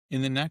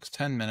In the next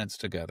 10 minutes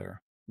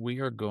together, we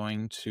are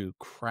going to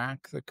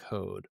crack the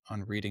code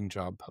on reading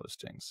job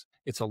postings.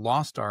 It's a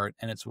lost art,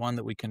 and it's one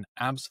that we can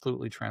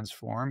absolutely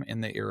transform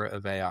in the era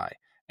of AI.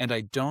 And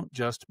I don't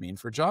just mean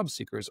for job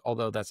seekers,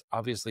 although that's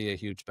obviously a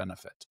huge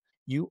benefit.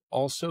 You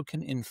also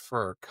can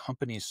infer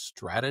company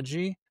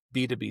strategy,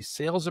 B2B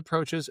sales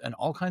approaches, and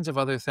all kinds of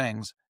other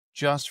things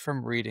just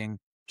from reading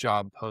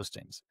job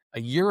postings. A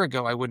year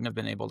ago, I wouldn't have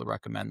been able to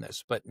recommend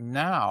this, but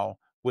now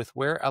with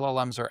where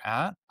LLMs are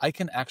at, I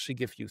can actually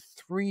give you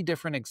three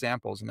different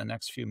examples in the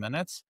next few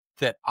minutes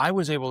that I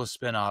was able to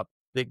spin up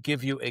that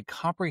give you a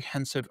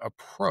comprehensive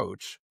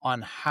approach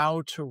on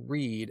how to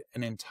read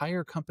an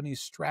entire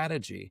company's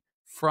strategy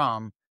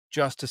from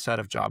just a set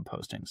of job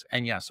postings.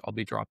 And yes, I'll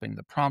be dropping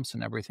the prompts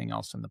and everything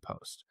else in the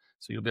post.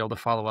 So you'll be able to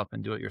follow up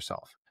and do it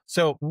yourself.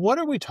 So what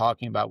are we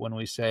talking about when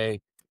we say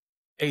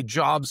a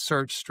job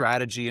search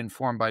strategy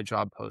informed by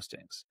job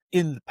postings?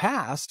 In the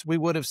past, we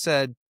would have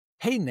said,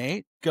 hey,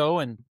 Nate, go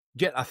and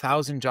get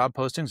 1,000 job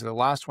postings or the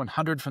last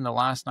 100 from the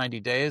last 90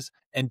 days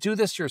and do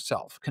this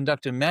yourself.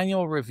 Conduct a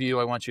manual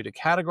review. I want you to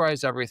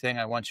categorize everything.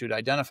 I want you to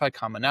identify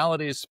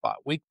commonalities, spot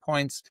weak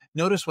points,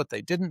 notice what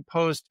they didn't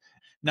post.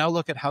 Now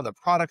look at how the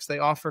products they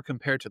offer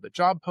compare to the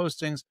job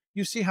postings.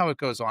 You see how it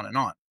goes on and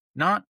on.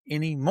 Not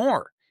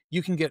anymore.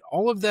 You can get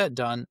all of that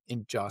done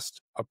in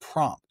just a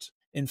prompt.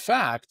 In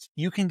fact,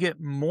 you can get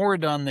more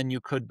done than you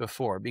could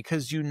before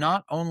because you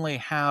not only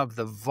have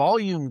the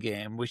volume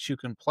game, which you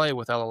can play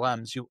with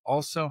LLMs, you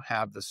also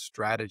have the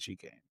strategy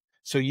game.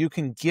 So you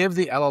can give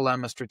the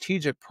LLM a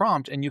strategic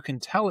prompt and you can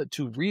tell it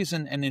to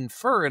reason and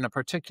infer in a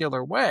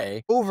particular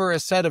way over a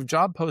set of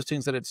job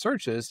postings that it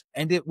searches,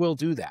 and it will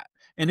do that.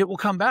 And it will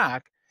come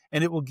back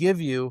and it will give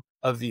you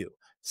a view.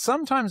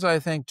 Sometimes I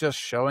think just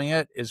showing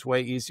it is way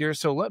easier.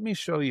 So let me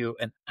show you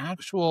an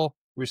actual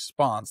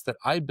response that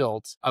I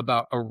built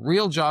about a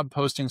real job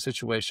posting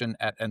situation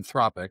at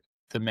Anthropic,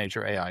 the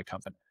major AI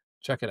company.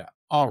 Check it out.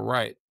 All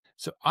right.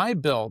 So I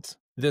built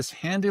this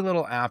handy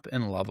little app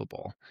in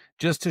Lovable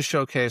just to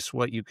showcase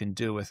what you can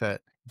do with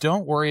it.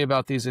 Don't worry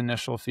about these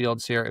initial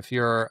fields here. If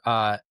you're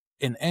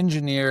an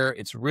engineer,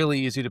 it's really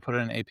easy to put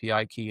in an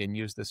API key and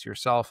use this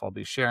yourself. I'll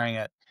be sharing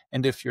it.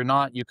 And if you're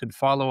not, you can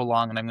follow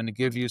along, and I'm going to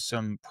give you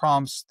some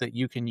prompts that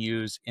you can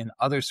use in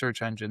other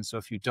search engines. So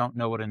if you don't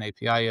know what an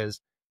API is,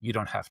 you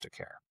don't have to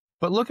care.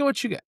 But look at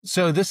what you get.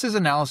 So this is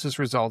analysis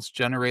results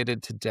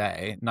generated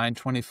today,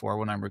 9/24,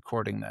 when I'm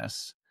recording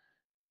this.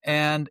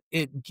 And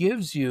it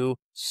gives you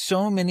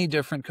so many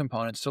different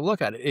components to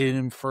look at. It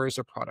infers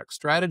a product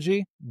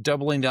strategy,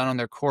 doubling down on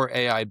their core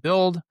AI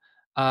build,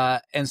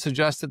 and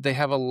suggests that they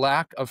have a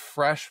lack of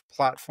fresh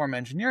platform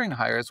engineering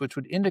hires, which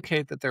would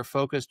indicate that they're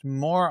focused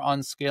more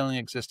on scaling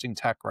existing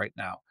tech right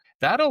now.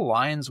 That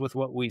aligns with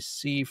what we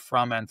see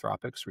from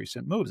Anthropic's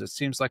recent moves. It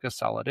seems like a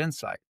solid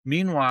insight.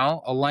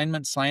 Meanwhile,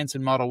 alignment science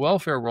and model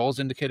welfare roles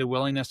indicate a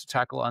willingness to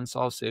tackle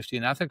unsolved safety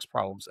and ethics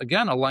problems.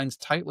 Again, aligns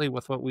tightly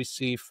with what we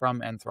see from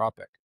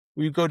Anthropic.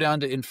 We go down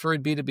to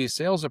inferred B2B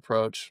sales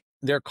approach.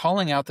 They're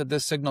calling out that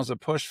this signals a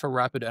push for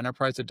rapid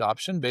enterprise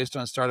adoption based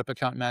on startup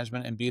account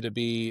management and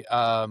B2B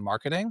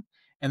marketing.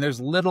 And there's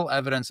little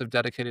evidence of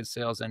dedicated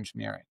sales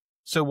engineering.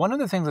 So one of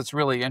the things that's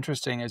really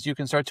interesting is you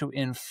can start to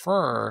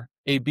infer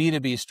a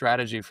B2B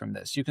strategy from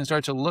this. You can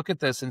start to look at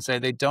this and say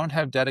they don't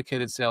have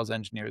dedicated sales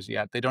engineers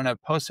yet. They don't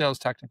have post-sales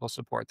technical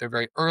support. They're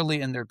very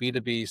early in their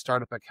B2B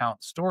startup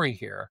account story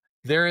here.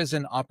 There is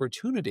an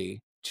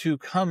opportunity to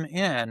come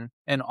in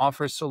and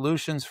offer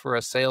solutions for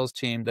a sales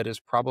team that is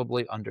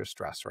probably under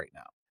stress right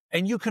now.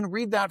 And you can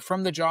read that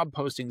from the job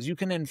postings. You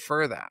can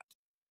infer that.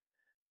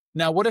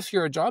 Now, what if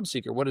you're a job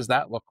seeker? What does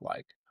that look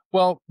like?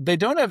 Well, they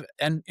don't have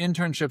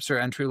internships or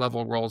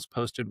entry-level roles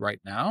posted right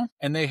now,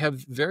 and they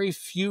have very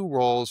few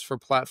roles for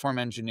platform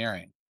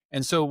engineering.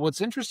 And so what's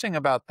interesting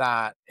about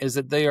that is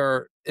that they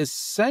are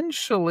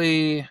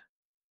essentially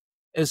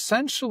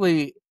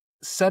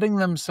setting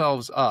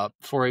themselves up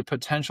for a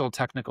potential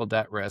technical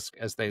debt risk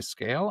as they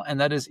scale. And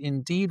that is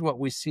indeed what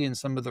we see in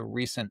some of the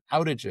recent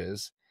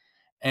outages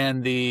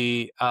and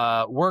the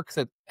work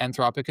that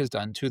Anthropic has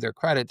done, to their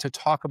credit, to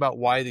talk about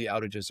why the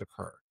outages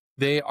occur.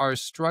 They are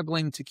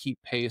struggling to keep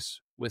pace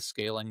with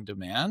scaling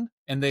demand,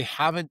 and they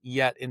haven't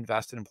yet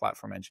invested in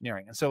platform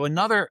engineering. And so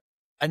another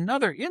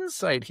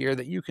insight here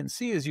that you can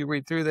see as you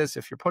read through this,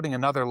 if you're putting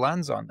another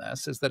lens on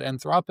this, is that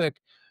Anthropic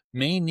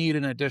may need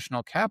an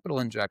additional capital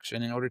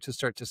injection in order to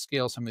start to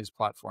scale some of these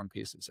platform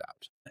pieces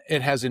out.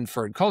 It has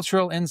inferred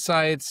cultural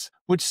insights,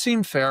 which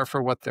seem fair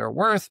for what they're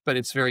worth, but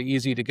it's very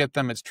easy to get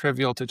them. It's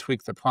trivial to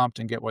tweak the prompt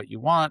and get what you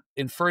want.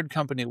 Inferred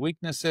company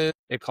weaknesses.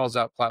 It calls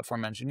out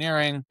platform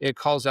engineering. It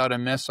calls out a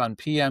miss on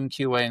PM,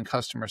 QA, and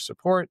customer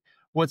support.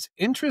 What's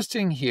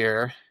interesting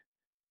here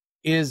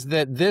is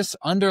that this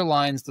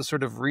underlines the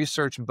sort of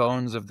research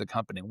bones of the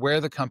company,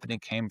 where the company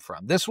came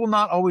from. This will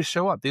not always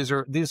show up. These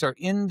are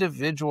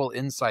individual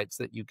insights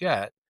that you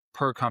get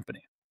per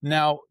company.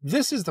 Now,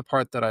 this is the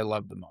part that I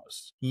love the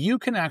most. You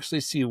can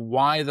actually see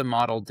why the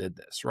model did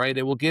this, right?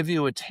 It will give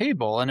you a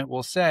table and it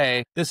will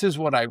say, this is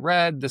what I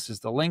read, this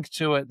is the link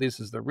to it, this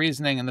is the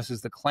reasoning, and this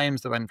is the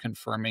claims that I'm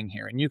confirming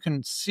here. And you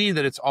can see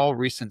that it's all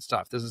recent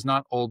stuff. This is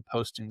not old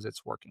postings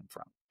it's working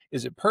from.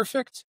 Is it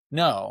perfect?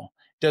 No.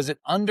 Does it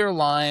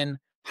underline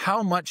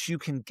how much you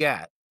can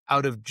get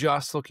out of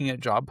just looking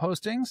at job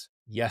postings?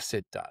 Yes,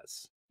 it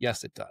does.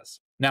 Yes, it does.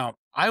 Now,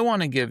 I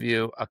want to give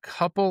you a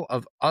couple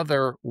of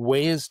other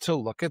ways to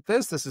look at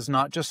this. This is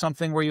not just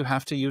something where you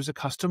have to use a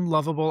custom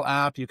Lovable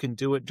app. You can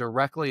do it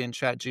directly in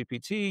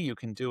ChatGPT. You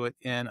can do it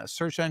in a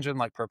search engine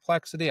like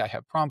Perplexity. I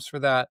have prompts for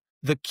that.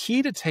 The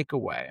key to take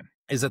away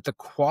is that the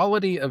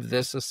quality of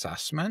this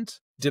assessment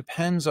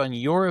depends on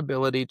your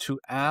ability to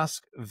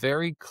ask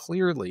very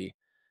clearly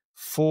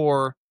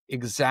for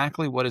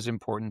exactly what is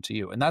important to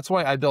you. And that's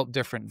why I built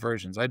different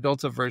versions. I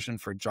built a version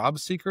for job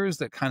seekers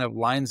that kind of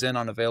lines in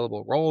on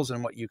available roles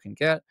and what you can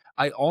get.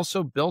 I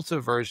also built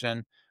a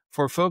version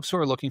for folks who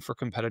are looking for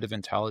competitive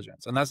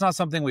intelligence. And that's not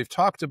something we've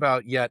talked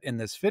about yet in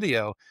this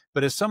video,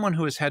 but as someone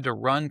who has had to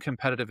run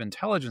competitive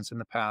intelligence in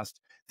the past,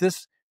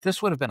 this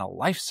would have been a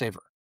lifesaver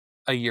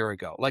a year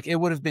ago. Like, it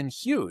would have been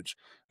huge,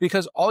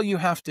 because all you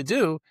have to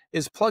do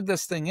is plug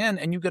this thing in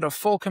and you get a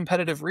full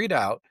competitive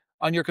readout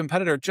on your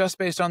competitor just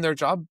based on their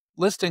job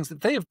listings that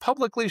they have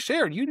publicly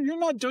shared. You're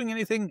not doing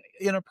anything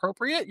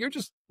inappropriate. You're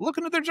just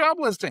looking at their job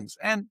listings,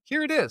 and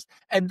here it is.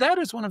 And that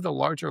is one of the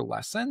larger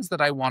lessons that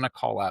I want to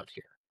call out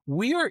here.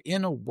 We are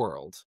in a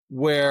world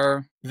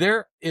where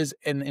there is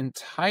an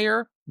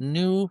entire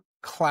new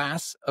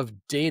class of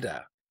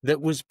data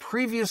that was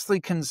previously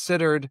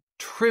considered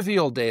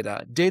trivial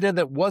data, data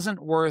that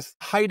wasn't worth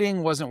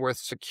hiding, wasn't worth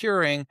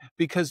securing,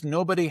 because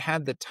nobody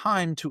had the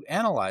time to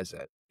analyze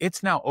it.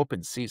 It's now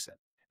open season.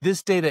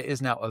 This data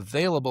is now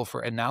available for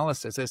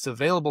analysis. It's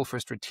available for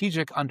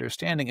strategic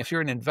understanding. If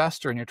you're an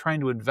investor and you're trying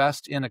to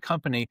invest in a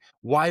company,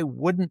 why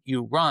wouldn't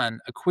you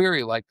run a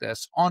query like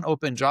this on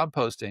open job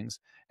postings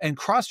and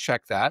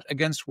cross-check that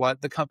against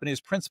what the company's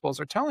principals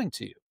are telling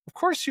to you? Of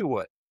course you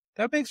would.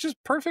 That makes just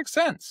perfect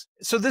sense.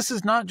 So this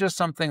is not just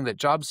something that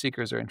job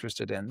seekers are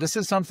interested in. This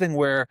is something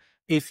where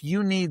if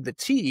you need the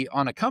tea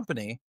on a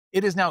company,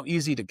 it is now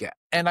easy to get.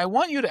 And I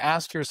want you to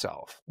ask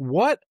yourself,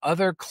 what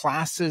other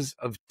classes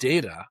of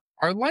data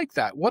are like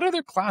that? What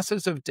other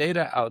classes of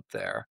data out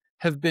there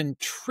have been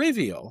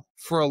trivial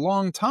for a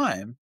long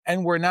time,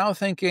 and we're now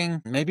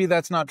thinking maybe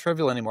that's not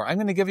trivial anymore? I'm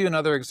going to give you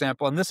another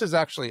example, and this is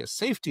actually a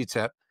safety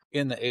tip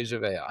in the age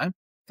of AI.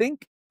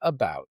 Think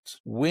about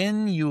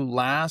when you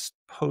last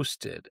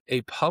posted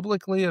a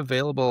publicly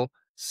available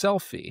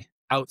selfie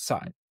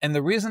outside. And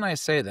the reason I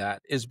say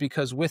that is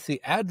because with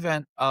the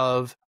advent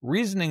of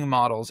reasoning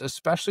models,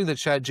 especially the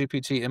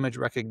ChatGPT image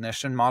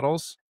recognition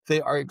models, they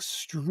are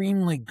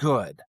extremely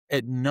good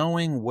at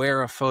knowing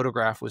where a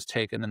photograph was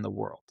taken in the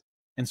world.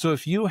 And so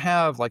if you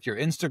have like your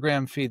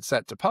Instagram feed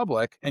set to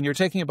public and you're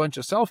taking a bunch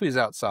of selfies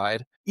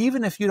outside,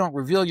 even if you don't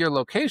reveal your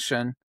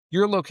location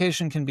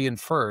can be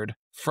inferred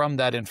from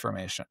that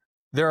information.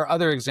 There are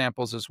other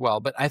examples as well,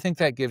 but I think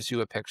that gives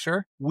you a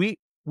picture. We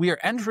are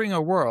entering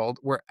a world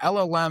where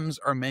LLMs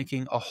are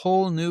making a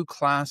whole new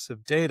class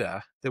of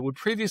data that would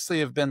previously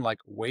have been like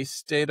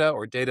waste data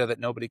or data that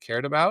nobody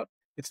cared about.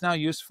 It's now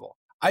useful.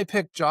 I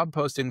picked job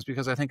postings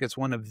because I think it's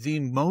one of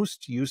the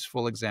most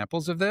useful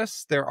examples of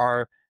this. There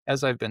are,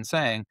 as I've been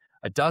saying,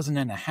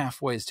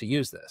 12.5 ways to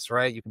use this,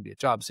 right? You can be a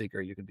job seeker.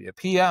 You can be a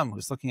PM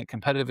who's looking at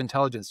competitive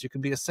intelligence. You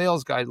can be a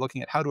sales guy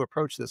looking at how to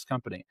approach this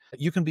company.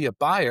 You can be a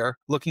buyer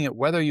looking at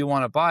whether you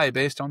want to buy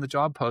based on the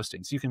job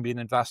postings. You can be an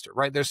investor,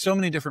 right? There's so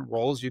many different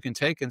roles you can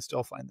take and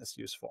still find this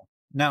useful.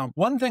 Now,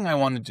 one thing I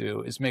want to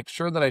do is make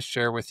sure that I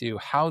share with you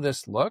how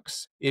this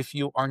looks if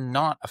you are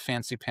not a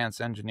fancy pants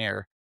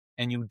engineer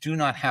and you do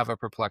not have a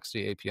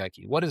Perplexity API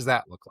key. What does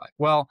that look like?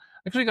 Well,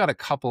 I actually got a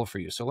couple for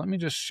you. So let me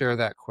just share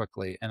that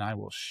quickly and I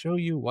will show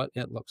you what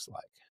it looks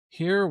like.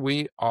 Here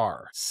we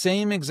are.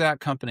 Same exact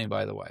company,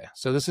 by the way.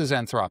 So this is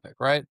Anthropic,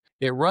 right?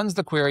 It runs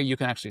the query. You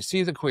can actually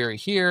see the query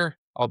here.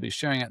 I'll be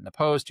sharing it in the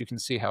post. You can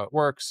see how it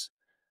works.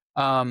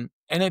 And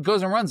it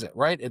goes and runs it,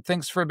 right? It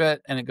thinks for a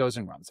bit and it goes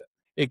and runs it.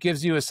 It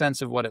gives you a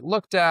sense of what it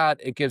looked at.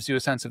 It gives you a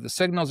sense of the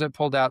signals it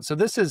pulled out. So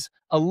this is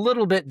a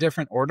little bit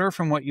different order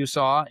from what you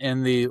saw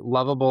in the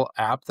Lovable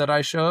app that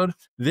I showed.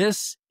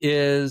 This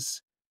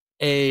is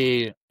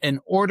an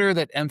order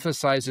that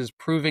emphasizes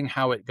proving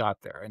how it got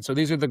there. And so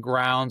these are the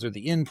grounds or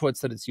the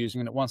inputs that it's using,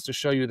 and it wants to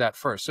show you that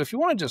first. So if you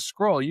want to just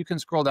scroll, you can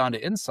scroll down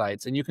to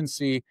insights and you can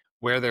see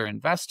where they're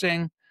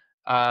investing.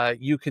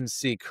 You can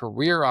see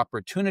career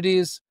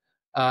opportunities.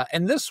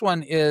 And this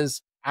one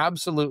is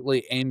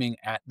absolutely aiming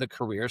at the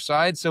career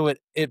side. So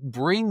it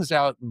brings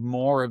out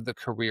more of the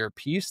career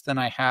piece than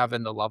I have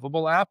in the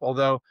Lovable app,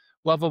 although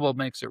Lovable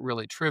makes it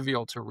really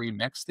trivial to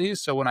remix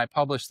these. So when I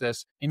publish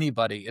this,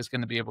 anybody is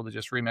going to be able to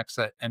just remix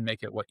it and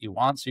make it what you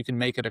want. So you can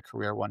make it a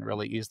career one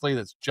really easily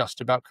that's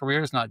just about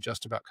careers, not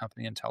just about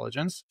company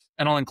intelligence.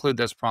 And I'll include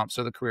this prompt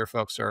so the career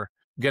folks are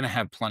going to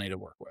have plenty to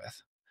work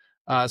with.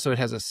 So it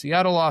has a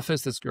Seattle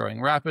office that's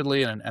growing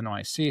rapidly and an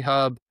NYC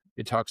hub.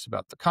 It talks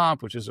about the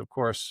comp, which is, of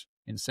course,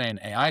 insane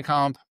AI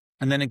comp.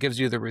 And then it gives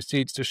you the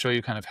receipts to show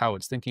you kind of how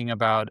it's thinking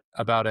about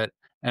it.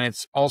 And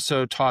it's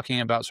also talking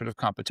about sort of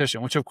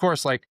competition, which, of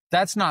course, like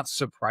that's not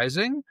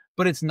surprising,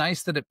 but it's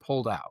nice that it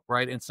pulled out,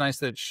 right? It's nice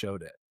that it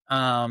showed it.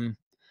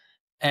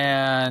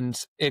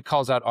 And it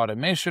calls out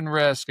automation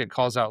risk. It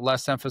calls out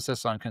less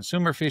emphasis on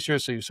consumer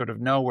features. So you sort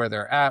of know where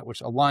they're at,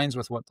 which aligns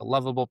with what the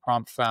lovable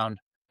prompt found.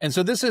 And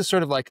so this is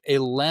sort of like a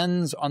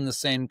lens on the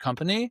same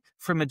company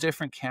from a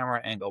different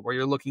camera angle where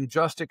you're looking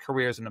just at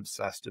careers and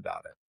obsessed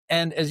about it.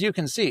 And as you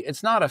can see,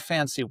 it's not a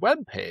fancy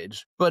web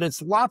page, but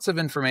it's lots of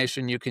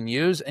information you can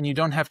use, and you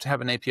don't have to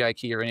have an API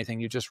key or anything.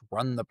 You just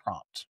run the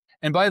prompt.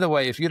 And by the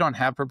way, if you don't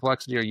have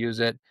Perplexity or use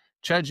it,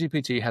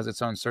 ChatGPT has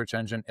its own search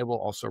engine. It will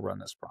also run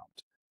this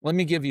prompt. Let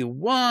me give you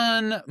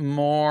one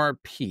more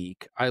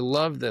peek. I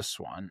love this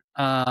one.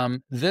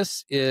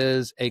 This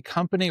is a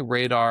company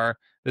radar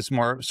that's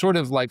more sort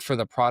of like for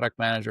the product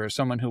manager or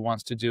someone who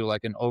wants to do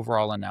like an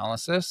overall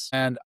analysis.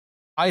 And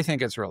I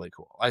think it's really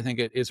cool. I think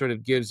it sort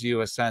of gives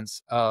you a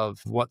sense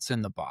of what's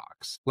in the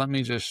box. Let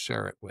me just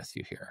share it with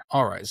you here.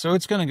 All right, so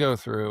it's going to go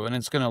through and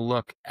it's going to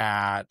look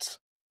at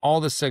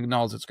all the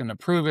signals. It's going to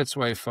prove its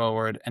way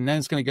forward, and then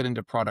it's going to get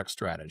into product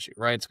strategy,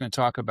 right? It's going to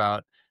talk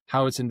about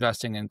how it's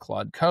investing in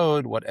Claude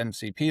Code, what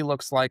MCP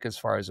looks like as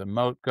far as a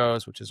moat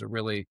goes, which is a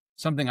really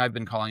something I've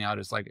been calling out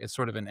is like it's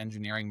sort of an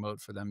engineering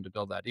moat for them to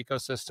build that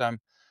ecosystem.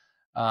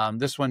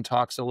 This one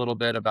talks a little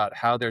bit about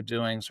how they're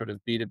doing sort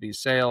of B2B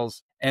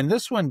sales. And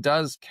this one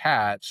does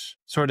catch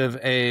sort of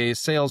a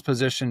sales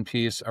position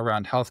piece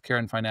around healthcare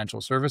and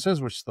financial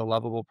services, which the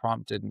lovable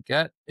prompt didn't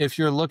get. If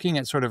you're looking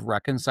at sort of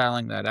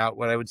reconciling that out,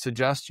 what I would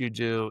suggest you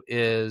do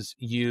is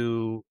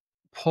you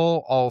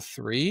pull all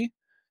three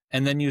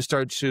and then you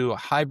start to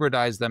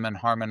hybridize them and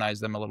harmonize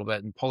them a little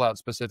bit and pull out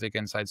specific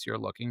insights you're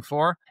looking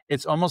for.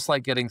 It's almost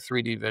like getting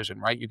 3D vision,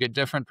 right? You get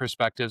different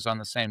perspectives on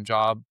the same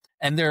job,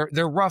 and they're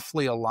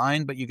roughly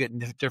aligned, but you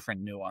get different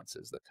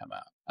nuances that come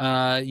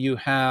out. You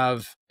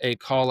have a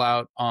call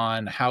out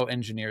on how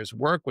engineers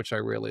work, which I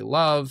really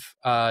love.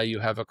 You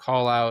have a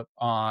call out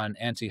on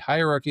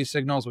anti-hierarchy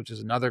signals, which is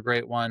another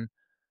great one.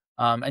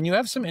 And you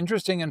have some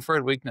interesting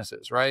inferred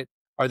weaknesses, right?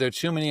 Are there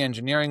too many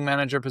engineering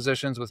manager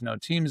positions with no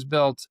teams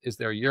built? Is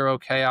there Euro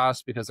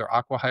chaos because they're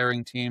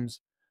aqua-hiring teams?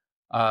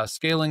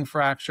 Scaling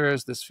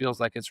fractures. This feels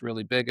like it's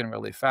really big and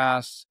really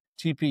fast.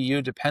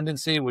 TPU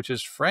dependency, which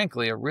is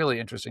frankly a really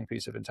interesting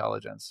piece of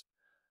intelligence.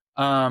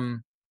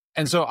 And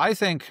so I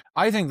think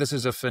this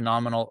is a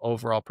phenomenal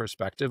overall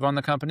perspective on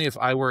the company. If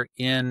I were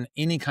in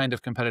any kind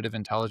of competitive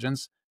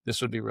intelligence,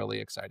 this would be really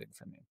exciting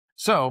for me.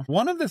 So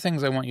one of the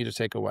things I want you to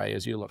take away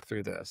as you look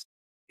through this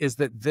is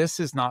that this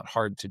is not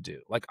hard to do.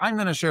 Like, I'm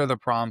going to share the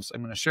prompts.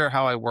 I'm going to share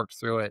how I worked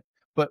through it.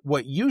 But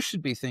what you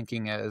should be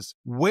thinking is,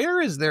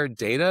 where is there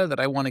data that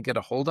I want to get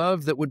a hold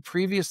of that would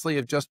previously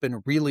have just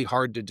been really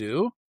hard to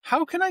do?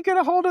 How can I get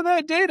a hold of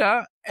that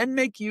data and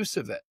make use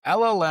of it?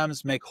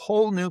 LLMs make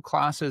whole new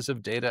classes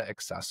of data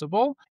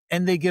accessible,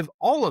 and they give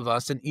all of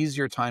us an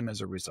easier time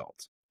as a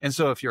result. And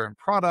so if you're in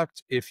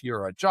product, if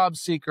you're a job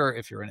seeker,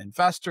 if you're an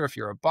investor, if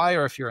you're a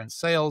buyer, if you're in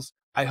sales,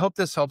 I hope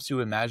this helps you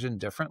imagine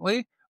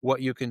differently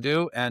what you can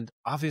do. And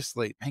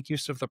obviously, make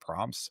use of the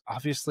prompts.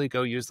 Obviously,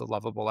 go use the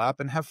Lovable app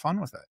and have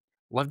fun with it.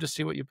 Love to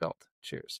see what you built. Cheers.